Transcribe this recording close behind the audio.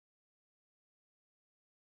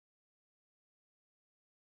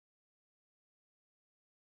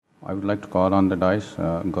I would like to call on the dais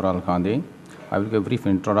Goral Gandhi. I will give a brief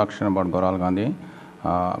introduction about Goral Gandhi.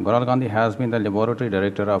 Goral Gandhi has been the laboratory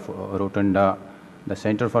director of Rotunda, the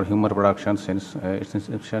Center for Human Reproduction, since its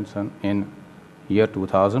inception in year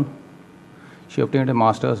 2000. She obtained a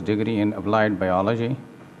master's degree in applied biology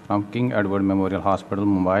from King Edward Memorial Hospital,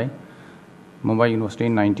 Mumbai University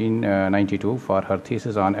in 1992 for her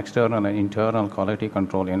thesis on external and internal quality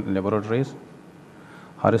control in laboratories.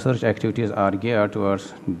 Her research activities are geared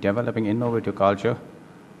towards developing innovative culture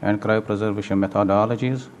and cryopreservation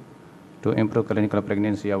methodologies to improve clinical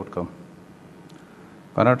pregnancy outcome.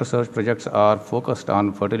 Current research projects are focused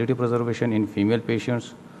on fertility preservation in female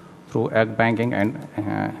patients through egg banking and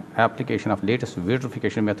application of latest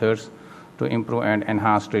vitrification methods to improve and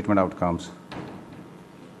enhance treatment outcomes.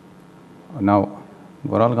 Now,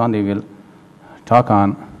 Goral Gandhi will talk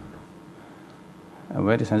on a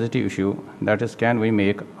very sensitive issue, that is, can we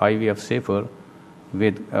make IVF safer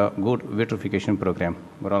with a good vitrification program?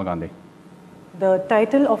 Goral Gandhi. The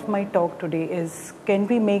title of my talk today is, Can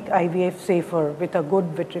we make IVF safer with a good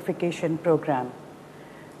vitrification program?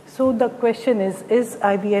 So the question is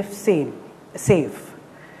IVF safe?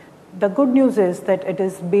 The good news is that it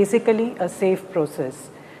is basically a safe process.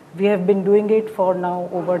 We have been doing it for now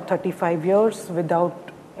over 35 years without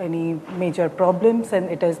any major problems, and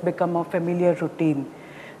it has become a familiar routine.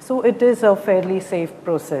 So it is a fairly safe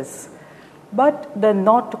process. But the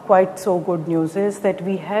not quite so good news is that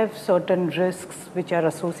we have certain risks which are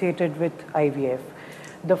associated with IVF.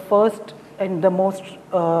 The first and the most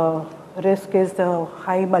risk is the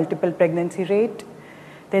high multiple pregnancy rate.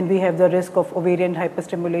 Then we have the risk of ovarian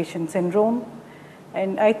hyperstimulation syndrome.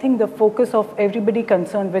 And I think the focus of everybody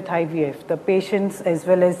concerned with IVF, the patients as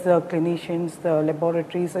well as the clinicians, the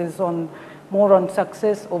laboratories, is more on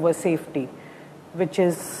success over safety, which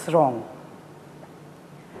is wrong.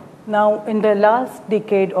 Now, in the last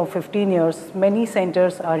decade or 15 years, many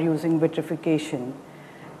centers are using vitrification.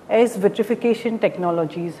 As vitrification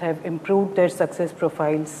technologies have improved their success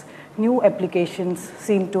profiles, new applications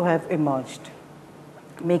seem to have emerged,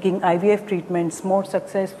 making IVF treatments more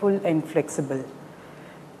successful and flexible.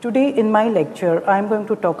 Today in my lecture, I am going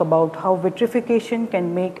to talk about how vitrification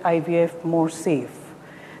can make IVF more safe.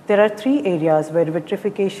 There are three areas where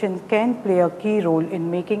vitrification can play a key role in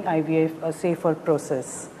making IVF a safer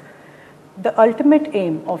process. The ultimate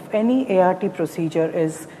aim of any ART procedure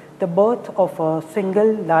is the birth of a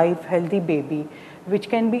single live healthy baby, which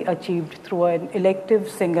can be achieved through an elective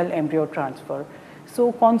single embryo transfer.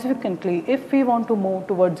 So consequently, if we want to move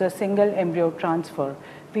towards a single embryo transfer,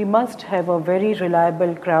 we must have a very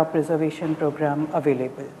reliable cryopreservation program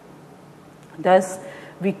available. Thus,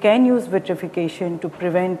 we can use vitrification to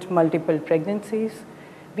prevent multiple pregnancies.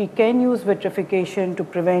 We can use vitrification to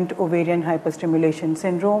prevent ovarian hyperstimulation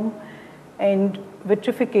syndrome. And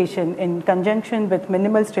vitrification in conjunction with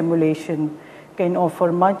minimal stimulation can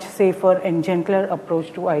offer much safer and gentler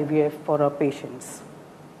approach to IVF for our patients.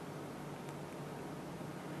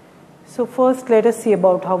 So first, let us see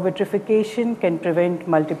about how vitrification can prevent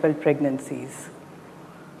multiple pregnancies.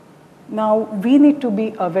 Now, we need to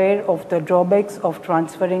be aware of the drawbacks of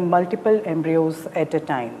transferring multiple embryos at a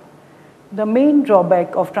time. The main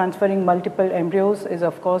drawback of transferring multiple embryos is,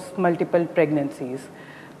 of course, multiple pregnancies.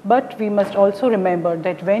 But we must also remember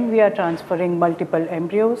that when we are transferring multiple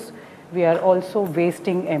embryos, we are also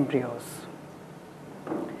wasting embryos.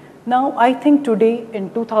 Now, I think today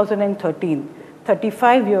in 2013,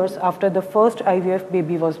 35 years after the first IVF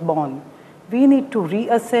baby was born, we need to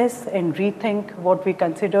reassess and rethink what we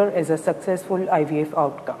consider as a successful IVF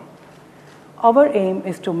outcome. Our aim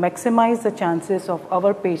is to maximize the chances of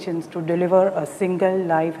our patients to deliver a single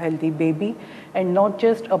live healthy baby and not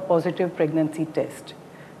just a positive pregnancy test.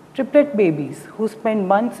 Triplet babies who spend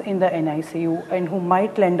months in the NICU and who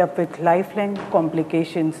might end up with lifelong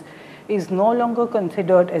complications is no longer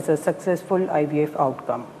considered as a successful IVF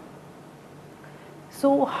outcome.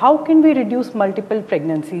 So how can we reduce multiple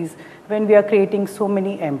pregnancies when we are creating so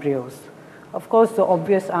many embryos? Of course, the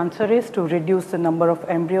obvious answer is to reduce the number of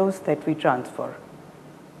embryos that we transfer.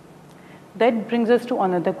 That brings us to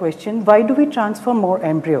another question: why do we transfer more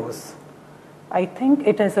embryos? I think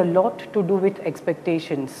it has a lot to do with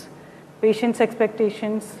expectations. Patients'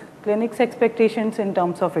 expectations, clinics' expectations in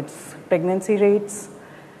terms of its pregnancy rates,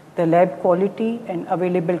 the lab quality, and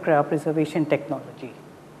available cryopreservation technology.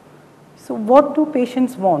 So what do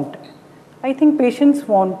patients want? I think patients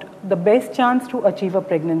want the best chance to achieve a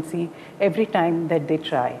pregnancy every time that they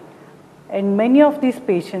try. And many of these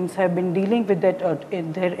patients have been dealing with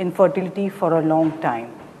their infertility for a long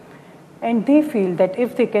time. And they feel that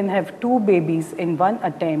if they can have 2 babies in one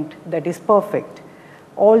attempt, that is perfect.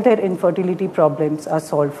 all their infertility problems are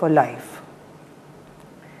solved for life.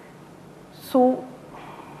 So,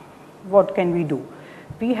 what can we do?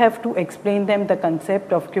 We have to explain them the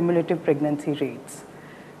concept of cumulative pregnancy rates.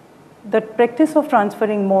 The practice of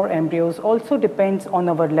transferring more embryos also depends on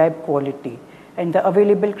our lab quality and the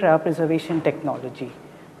available cryopreservation technology.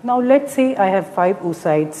 Now let's say I have 5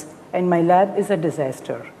 oocytes and my lab is a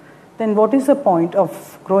disaster. Then what is the point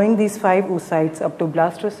of growing these 5 oocytes up to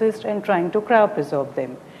blastocyst and trying to cryopreserve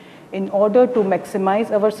them? In order to maximize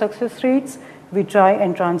our success rates, we try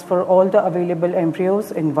and transfer all the available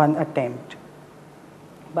embryos in one attempt.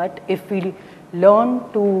 But if we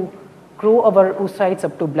learn to grow our oocytes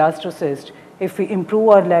up to blastocyst, if we improve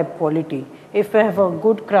our lab quality, if we have a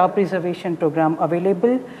good cryopreservation program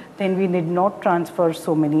available, then we need not transfer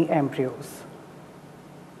so many embryos.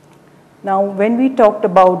 Now, when we talked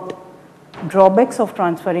about drawbacks of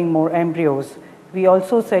transferring more embryos, we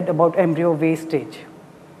also said about embryo wastage.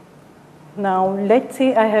 Now, let's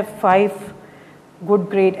say I have 5 good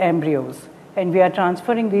grade embryos and we are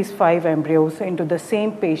transferring these 5 embryos into the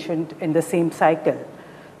same patient in the same cycle.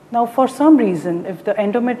 Now, for some reason, if the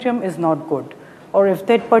endometrium is not good, or if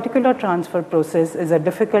that particular transfer process is a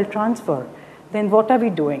difficult transfer, then what are we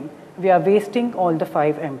doing? We are wasting all the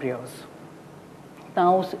 5 embryos.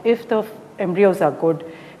 Now, if the embryos are good,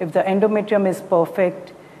 if the endometrium is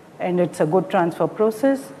perfect and it's a good transfer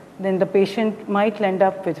process, then the patient might end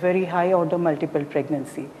up with very high order multiple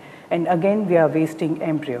pregnancy. And again, we are wasting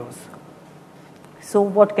embryos. So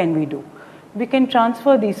what can we do? We can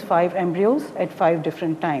transfer these 5 embryos at 5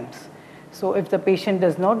 different times. So if the patient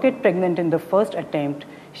does not get pregnant in the first attempt,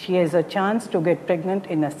 she has a chance to get pregnant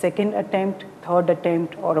in a second attempt, third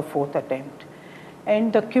attempt, or a fourth attempt.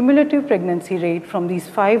 And the cumulative pregnancy rate from these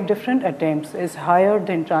 5 different attempts is higher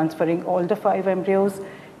than transferring all the 5 embryos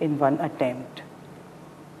in one attempt.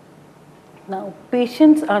 Now,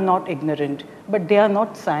 patients are not ignorant, but they are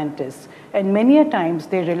not scientists. And many a times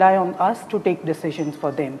they rely on us to take decisions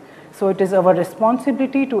for them. So it is our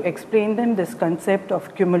responsibility to explain them this concept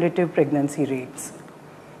of cumulative pregnancy rates.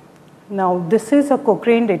 Now, this is a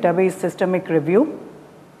Cochrane database systemic review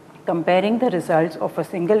comparing the results of a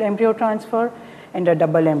single embryo transfer and a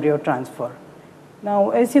double embryo transfer. Now,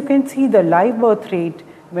 as you can see, the live birth rate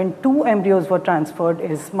when 2 embryos were transferred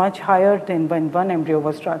is much higher than when 1 embryo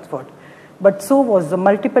was transferred. But so was the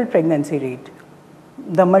multiple pregnancy rate.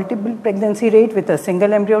 The multiple pregnancy rate with a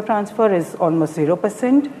single embryo transfer is almost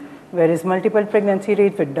 0%, whereas multiple pregnancy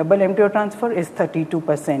rate with double embryo transfer is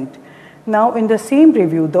 32%. Now, in the same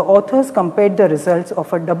review, the authors compared the results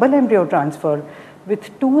of a double embryo transfer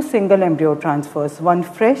with 2 single embryo transfers, one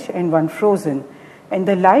fresh and one frozen. And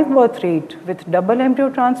the live birth rate with double embryo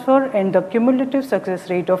transfer and the cumulative success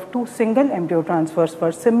rate of 2 single embryo transfers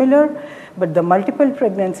were similar, but the multiple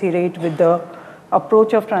pregnancy rate with the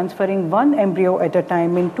approach of transferring 1 embryo at a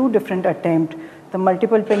time in 2 different attempts, the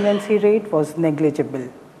multiple pregnancy rate was negligible.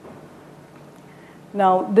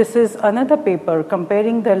 Now, this is another paper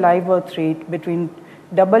comparing the live birth rate between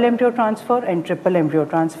double embryo transfer and triple embryo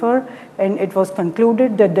transfer, and it was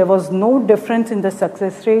concluded that there was no difference in the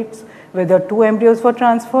success rates whether 2 embryos were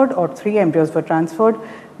transferred or 3 embryos were transferred,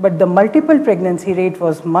 but the multiple pregnancy rate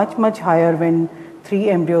was much, much higher when 3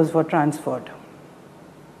 embryos were transferred.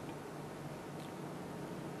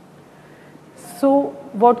 So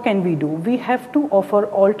what can we do? We have to offer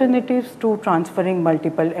alternatives to transferring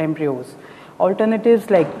multiple embryos. Alternatives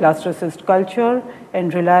like blastocyst culture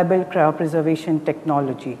and reliable cryopreservation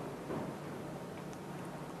technology.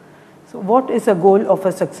 So what is the goal of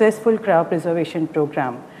a successful cryopreservation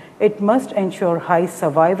program? It must ensure high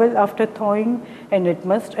survival after thawing, and it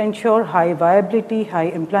must ensure high viability, high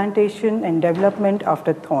implantation and development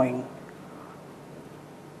after thawing.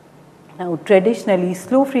 Now, traditionally,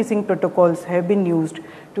 slow freezing protocols have been used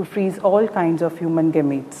to freeze all kinds of human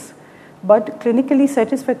gametes, but clinically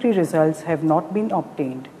satisfactory results have not been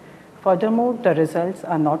obtained. Furthermore, the results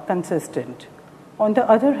are not consistent. On the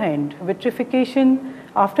other hand, vitrification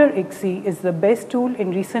after ICSI is the best tool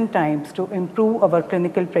in recent times to improve our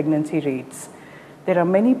clinical pregnancy rates. There are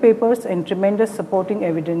many papers and tremendous supporting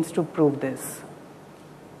evidence to prove this.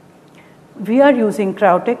 We are using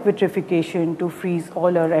cryotech vitrification to freeze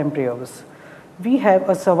all our embryos. We have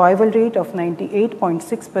a survival rate of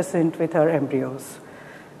 98.6% with our embryos.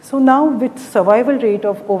 So now with survival rate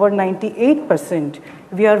of over 98%,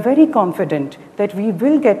 we are very confident that we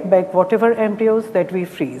will get back whatever embryos that we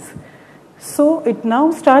freeze. So it now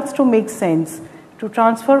starts to make sense to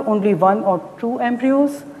transfer only 1 or 2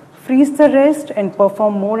 embryos, freeze the rest, and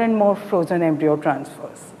perform more and more frozen embryo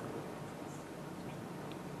transfers.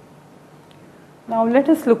 Now let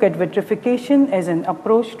us look at vitrification as an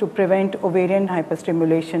approach to prevent ovarian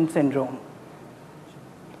hyperstimulation syndrome.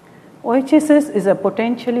 OHSS is a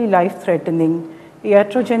potentially life-threatening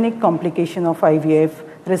iatrogenic complication of IVF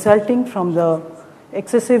resulting from the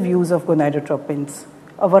excessive use of gonadotropins.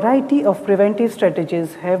 A variety of preventive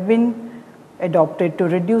strategies have been adopted to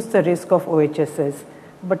reduce the risk of OHSS,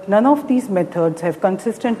 but none of these methods have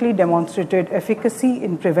consistently demonstrated efficacy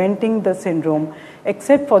in preventing the syndrome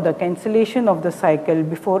except for the cancellation of the cycle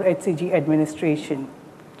before HCG administration.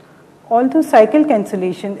 Although cycle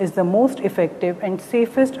cancellation is the most effective and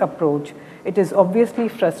safest approach, it is obviously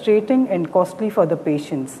frustrating and costly for the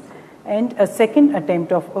patients, and a second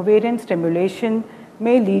attempt of ovarian stimulation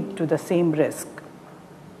may lead to the same risk.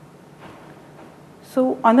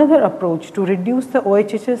 So another approach to reduce the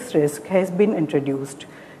OHSS risk has been introduced,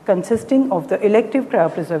 consisting of the elective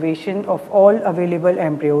cryopreservation of all available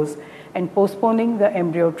embryos and postponing the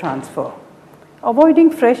embryo transfer. Avoiding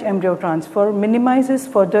fresh embryo transfer minimizes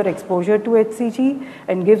further exposure to HCG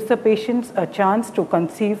and gives the patients a chance to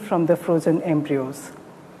conceive from the frozen embryos.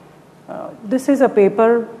 This is a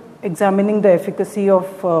paper examining the efficacy of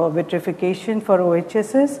vitrification for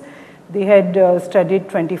OHSS. They had studied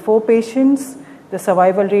 24 patients. The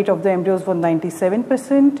survival rate of the embryos was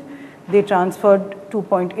 97%. They transferred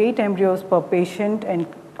 2.8 embryos per patient and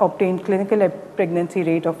obtained clinical pregnancy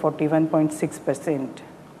rate of 41.6%.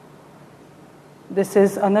 This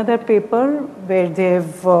is another paper where they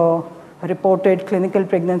have reported clinical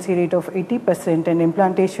pregnancy rate of 80% and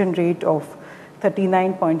implantation rate of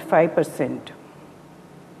 39.5%.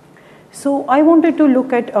 So I wanted to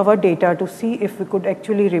look at our data to see if we could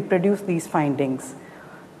actually reproduce these findings.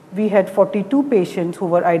 We had 42 patients who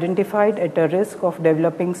were identified at a risk of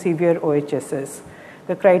developing severe OHSS.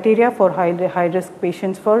 The criteria for high-risk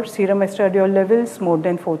patients were serum estradiol levels more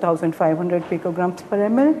than 4,500 picograms per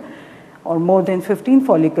ml or more than 15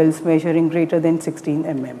 follicles measuring greater than 16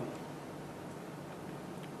 mm.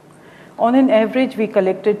 On an average, we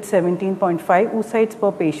collected 17.5 oocytes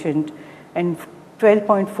per patient and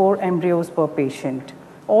 12.4 embryos per patient.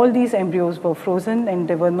 All these embryos were frozen and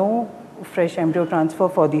there were no fresh embryo transfer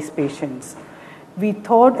for these patients. We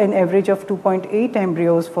thawed an average of 2.8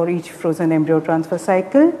 embryos for each frozen embryo transfer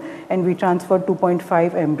cycle, and we transferred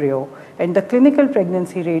 2.5 embryo. And the clinical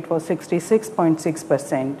pregnancy rate was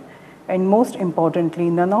 66.6%. And most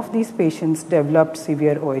importantly, none of these patients developed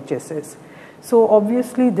severe OHSS. So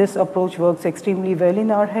obviously, this approach works extremely well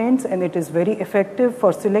in our hands, and it is very effective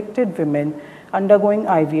for selected women undergoing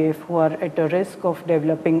IVF who are at a risk of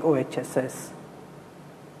developing OHSS.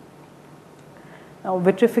 Now,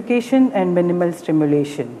 vitrification and minimal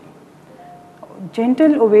stimulation.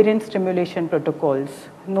 Gentle ovarian stimulation protocols,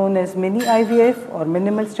 known as mini IVF or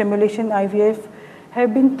minimal stimulation IVF,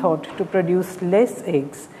 have been thought to produce less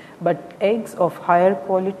eggs, but eggs of higher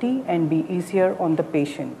quality and be easier on the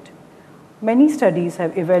patient. Many studies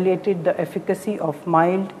have evaluated the efficacy of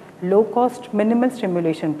mild, low-cost minimal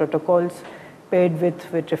stimulation protocols paired with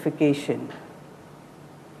vitrification.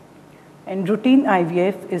 And routine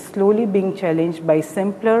IVF is slowly being challenged by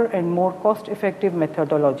simpler and more cost-effective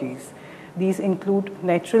methodologies. These include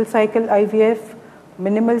natural cycle IVF,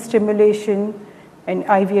 minimal stimulation, and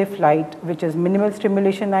IVF light, which is minimal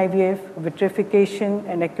stimulation IVF, vitrification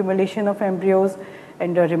and accumulation of embryos,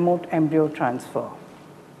 and a remote embryo transfer.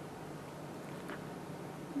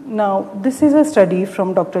 Now, this is a study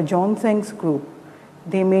from Dr. John Zhang's group.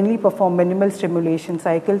 They mainly perform minimal stimulation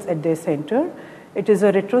cycles at their center. It is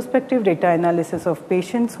a retrospective data analysis of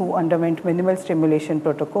patients who underwent minimal stimulation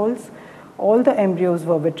protocols. All the embryos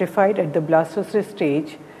were vitrified at the blastocyst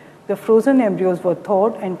stage. The frozen embryos were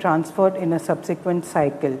thawed and transferred in a subsequent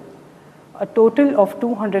cycle. A total of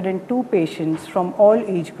 202 patients from all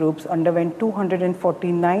age groups underwent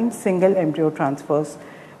 249 single embryo transfers,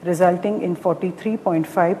 resulting in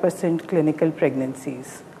 43.5% clinical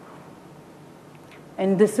pregnancies.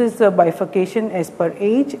 And this is the bifurcation as per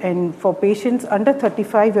age, and for patients under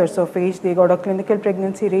 35 years of age, they got a clinical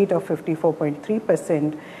pregnancy rate of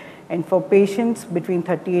 54.3%, and for patients between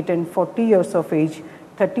 38 and 40 years of age,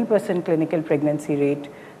 30% clinical pregnancy rate.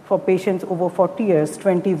 For patients over 40 years,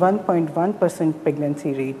 21.1%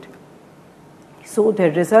 pregnancy rate. So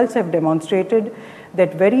their results have demonstrated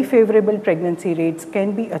that very favorable pregnancy rates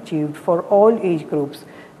can be achieved for all age groups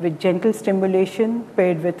with gentle stimulation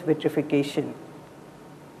paired with vitrification.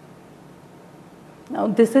 Now,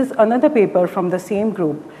 this is another paper from the same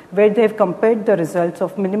group where they have compared the results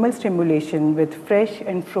of minimal stimulation with fresh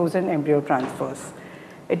and frozen embryo transfers.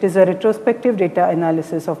 It is a retrospective data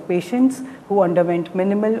analysis of patients who underwent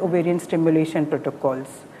minimal ovarian stimulation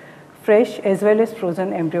protocols. Fresh as well as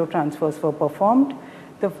frozen embryo transfers were performed.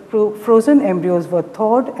 The frozen embryos were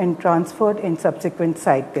thawed and transferred in subsequent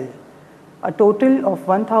cycle. A total of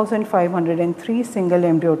 1,503 single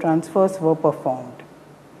embryo transfers were performed.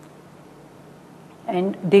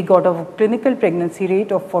 And they got a clinical pregnancy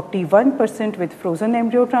rate of 41% with frozen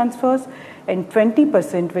embryo transfers and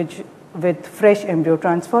 20% with fresh embryo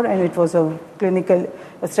transfer, and it was a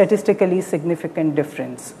statistically significant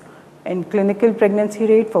difference. And clinical pregnancy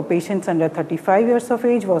rate for patients under 35 years of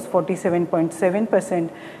age was 47.7%,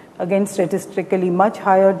 again statistically much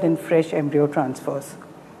higher than fresh embryo transfers.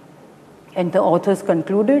 And the authors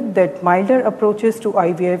concluded that milder approaches to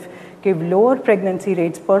IVF give lower pregnancy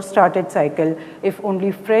rates per started cycle if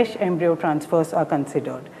only fresh embryo transfers are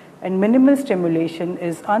considered. And minimal stimulation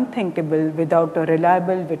is unthinkable without a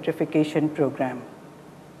reliable vitrification program.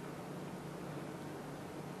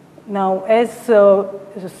 Now, as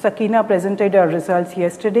Sakina presented our results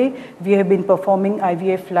yesterday, we have been performing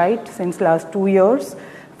IVF Lite since last 2 years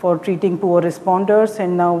for treating poor responders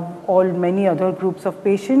and now many other groups of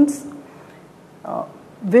patients.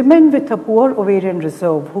 Women with a poor ovarian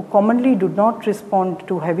reserve who commonly do not respond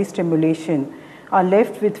to heavy stimulation are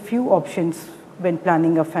left with few options when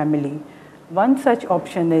planning a family. One such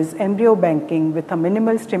option is embryo banking with a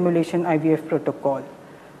minimal stimulation IVF protocol.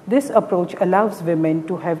 This approach allows women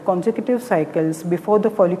to have consecutive cycles before the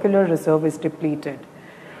follicular reserve is depleted.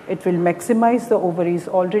 It will maximize the ovary's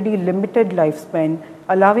already limited lifespan,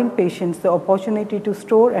 allowing patients the opportunity to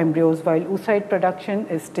store embryos while oocyte production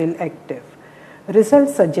is still active.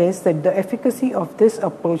 Results suggest that the efficacy of this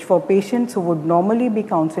approach for patients who would normally be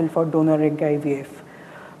counseled for donor-egg IVF.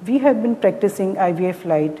 We have been practicing IVF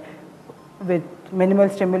Lite with minimal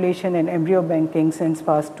stimulation and embryo banking since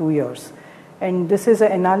past 2 years. And this is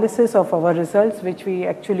an analysis of our results, which we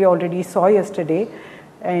actually already saw yesterday.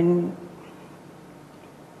 And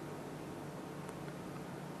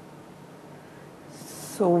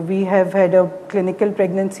so we have had a clinical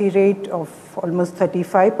pregnancy rate of almost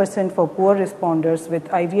 35% for poor responders with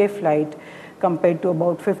IVF Lite compared to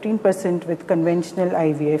about 15% with conventional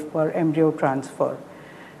IVF per embryo transfer.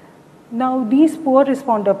 Now, these poor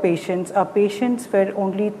responder patients are patients where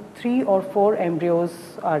only 3 or 4 embryos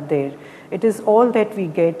are there. It is all that we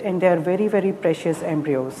get, and they are very, very precious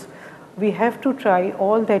embryos. We have to try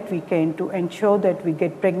all that we can to ensure that we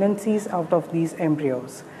get pregnancies out of these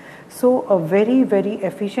embryos. So a very, very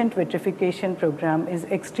efficient vitrification program is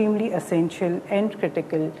extremely essential and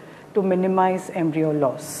critical to minimize embryo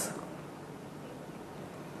loss.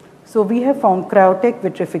 So we have found cryotech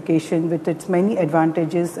vitrification with its many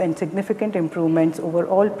advantages and significant improvements over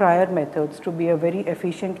all prior methods to be a very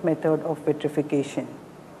efficient method of vitrification.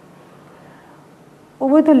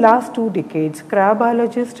 Over the last 2 decades,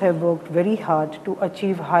 cryobiologists have worked very hard to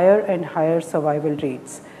achieve higher and higher survival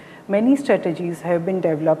rates. Many strategies have been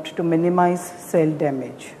developed to minimize cell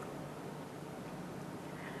damage.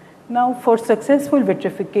 Now, for successful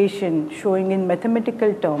vitrification, showing in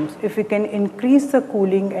mathematical terms, if we can increase the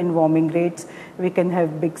cooling and warming rates, we can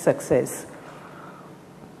have big success.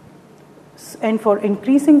 And for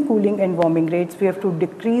increasing cooling and warming rates, we have to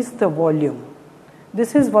decrease the volume.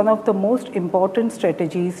 This is one of the most important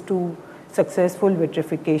strategies to successful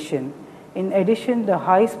vitrification. In addition, the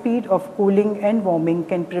high speed of cooling and warming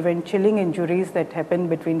can prevent chilling injuries that happen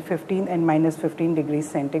between 15 and minus 15 degrees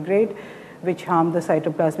centigrade, which harm the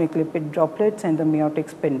cytoplasmic lipid droplets and the meiotic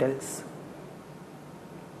spindles.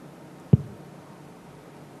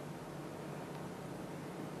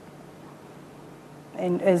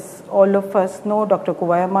 And as all of us know, Dr.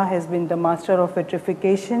 Kuwayama has been the master of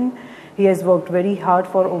vitrification. He has worked very hard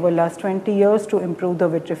for over the last 20 years to improve the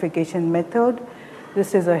vitrification method.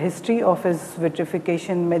 This is a history of his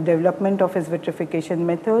development of his vitrification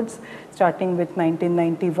methods, starting with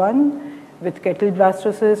 1991 with kettle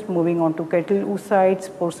blastocyst, moving on to kettle oocytes,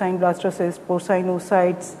 porcine blastocyst, porcine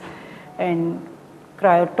oocytes, and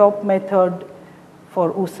cryotop method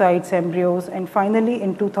for oocytes, embryos, and finally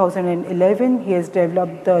in 2011 he has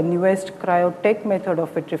developed the newest cryotech method of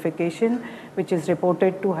vitrification, which is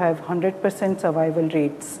reported to have 100% survival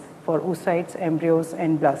rates for oocytes, embryos,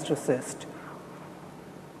 and blastocyst.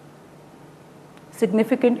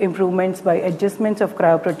 Significant improvements by adjustments of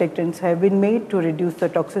cryoprotectants have been made to reduce the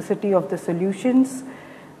toxicity of the solutions.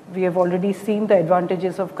 We have already seen the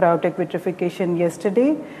advantages of cryotech vitrification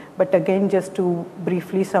yesterday, but again, just to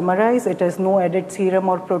briefly summarize, it has no added serum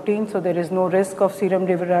or protein, so there is no risk of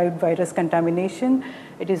serum-derived virus contamination.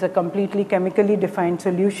 It is a completely chemically defined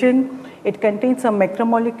solution. It contains a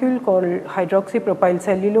macromolecule called hydroxypropyl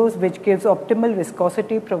cellulose, which gives optimal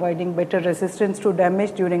viscosity, providing better resistance to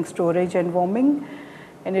damage during storage and warming.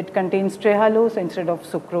 And it contains trehalose instead of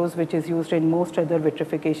sucrose, which is used in most other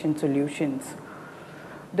vitrification solutions.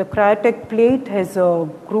 The cryotech plate has a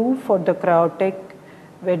groove for the cryotech,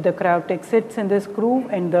 where the cryotech sits in this groove,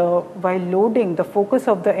 and while loading, the focus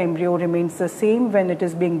of the embryo remains the same when it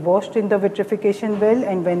is being washed in the vitrification well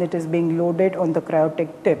and when it is being loaded on the cryotech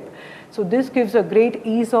tip. So this gives a great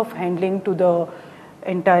ease of handling to the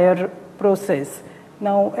entire process.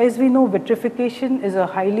 Now, as we know, vitrification is a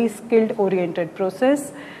highly skilled oriented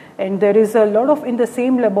process, and there is a lot of, in the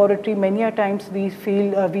same laboratory, many a times we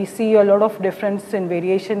see a lot of difference in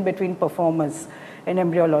variation between performers and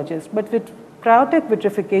embryologists. But with cryotech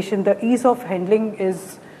vitrification, the ease of handling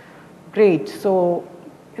is great. So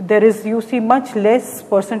you see much less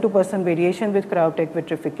person-to-person variation with cryotech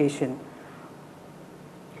vitrification.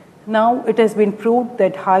 Now it has been proved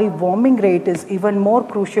that high warming rate is even more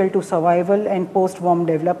crucial to survival and post-warm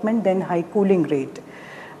development than high cooling rate.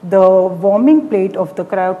 The warming plate of the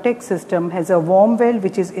cryotech system has a warm well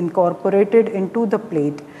which is incorporated into the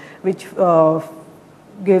plate, which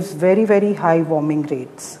gives very, very high warming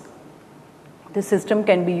rates. The system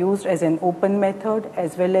can be used as an open method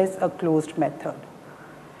as well as a closed method.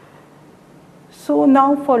 So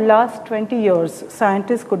now for last 20 years,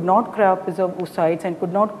 scientists could not cryopreserve oocytes and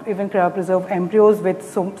could not even cryopreserve embryos with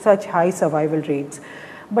such high survival rates.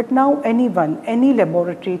 But now anyone, any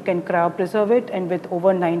laboratory can cryopreserve it, and with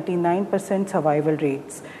over 99% survival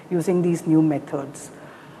rates using these new methods.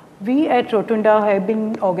 We at Rotunda have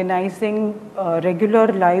been organizing regular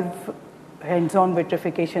live hands-on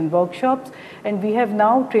vitrification workshops, and we have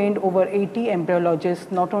now trained over 80 embryologists,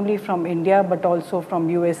 not only from India but also from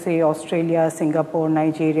USA, Australia, Singapore,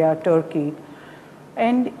 Nigeria, Turkey.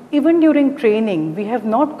 And even during training, we have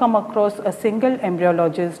not come across a single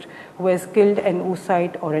embryologist who has killed an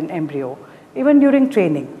oocyte or an embryo, even during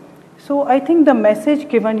training. So I think the message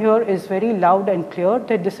given here is very loud and clear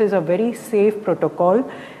that this is a very safe protocol,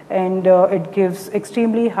 and it gives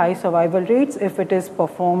extremely high survival rates if it is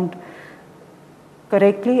performed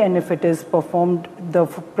correctly, and if it is performed, the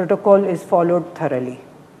protocol is followed thoroughly.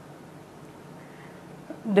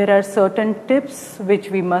 There are certain tips which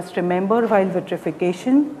we must remember while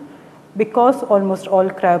vitrification. Because almost all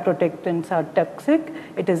cryoprotectants are toxic,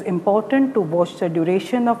 it is important to watch the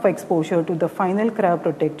duration of exposure to the final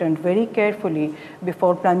cryoprotectant very carefully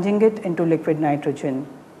before plunging it into liquid nitrogen.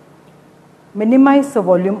 Minimize the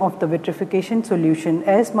volume of the vitrification solution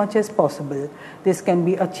as much as possible. This can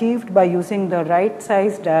be achieved by using the right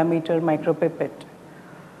size diameter micropipette.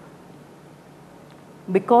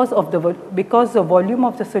 Because the volume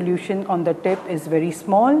of the solution on the tip is very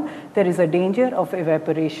small, there is a danger of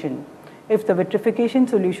evaporation. If the vitrification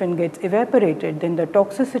solution gets evaporated, then the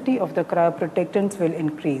toxicity of the cryoprotectants will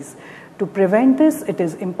increase. To prevent this, it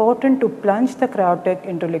is important to plunge the cryotech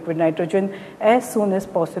into liquid nitrogen as soon as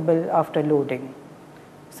possible after loading.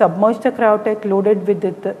 Submerge the cryotech loaded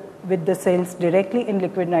with the cells directly in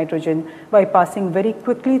liquid nitrogen by passing very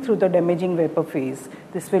quickly through the damaging vapor phase.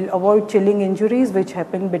 This will avoid chilling injuries which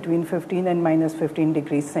happen between 15 and minus 15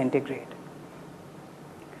 degrees centigrade.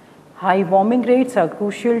 High warming rates are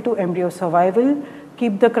crucial to embryo survival.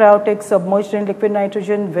 Keep the cryotech submerged in liquid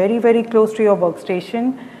nitrogen very, very close to your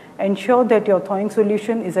workstation. Ensure that your thawing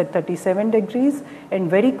solution is at 37 degrees, and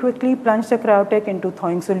very quickly plunge the cryotech into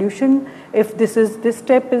thawing solution. If this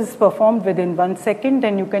step is performed within 1 second,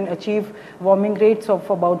 then you can achieve warming rates of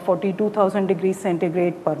about 42,000 degrees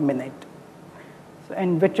centigrade per minute.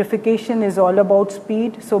 And vitrification is all about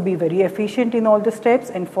speed, so be very efficient in all the steps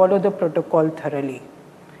and follow the protocol thoroughly.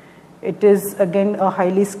 It is again a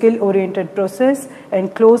highly skill-oriented process,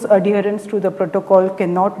 and close adherence to the protocol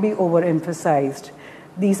cannot be overemphasized.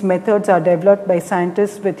 These methods are developed by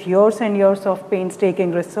scientists with years and years of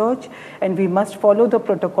painstaking research, and we must follow the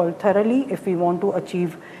protocol thoroughly if we want to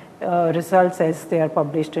achieve results as they are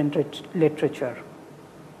published in literature.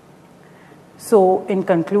 So, in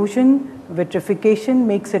conclusion, vitrification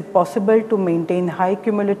makes it possible to maintain high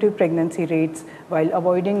cumulative pregnancy rates while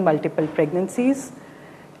avoiding multiple pregnancies.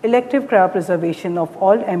 Elective cryopreservation of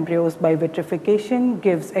all embryos by vitrification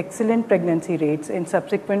gives excellent pregnancy rates in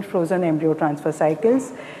subsequent frozen embryo transfer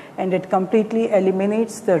cycles, and it completely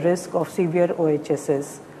eliminates the risk of severe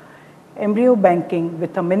OHSs. Embryo banking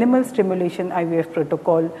with a minimal stimulation IVF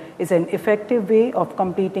protocol is an effective way of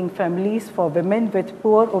completing families for women with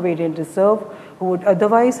poor ovarian reserve who would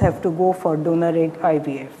otherwise have to go for donor egg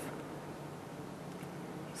IVF.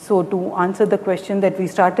 So to answer the question that we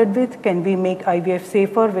started with, can we make IVF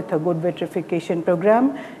safer with a good vitrification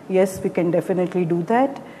program? Yes, we can definitely do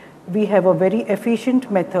that. We have a very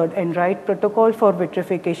efficient method and right protocol for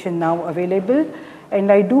vitrification now available,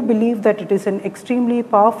 and I do believe that it is an extremely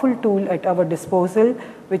powerful tool at our disposal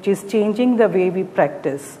which is changing the way we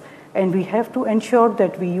practice, and we have to ensure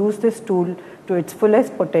that we use this tool to to its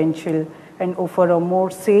fullest potential and offer a more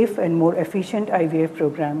safe and more efficient IVF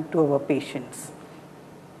program to our patients.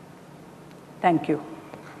 Thank you.